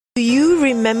Do you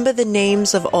remember the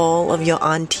names of all of your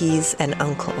aunties and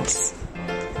uncles?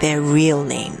 Their real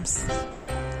names.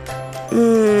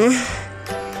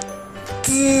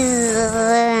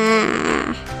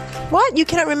 What? You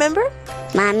cannot remember?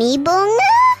 Mami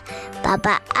Bunga,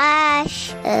 Papa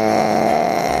Ash,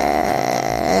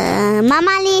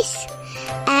 Mama Liz,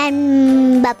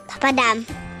 and Papa Dam.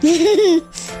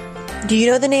 Do you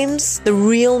know the names, the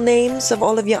real names of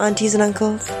all of your aunties and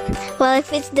uncles? Well,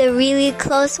 if it's the really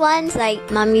close ones, like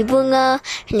Mami Bunga,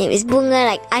 her name is Bunga,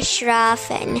 like Ashraf,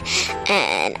 and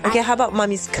Okay, how about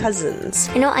Mommy's cousins?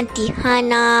 I know Auntie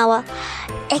Hana. Well,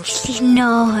 actually,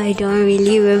 no, I don't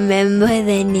really remember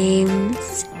their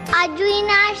names.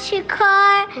 Adrina,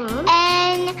 Shikar,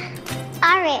 and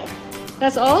Arif.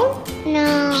 That's all?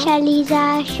 No.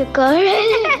 Shaliza, Shukar.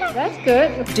 That's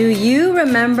good. Do you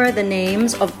remember the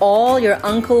names of all your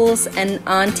uncles and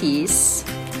aunties?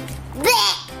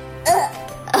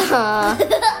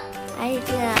 I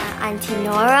Auntie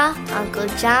Nora, Uncle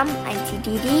Jam, Auntie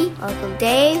Didi, Uncle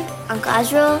Dave, Uncle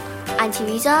Azrul, Auntie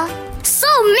Riza. So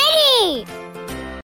many!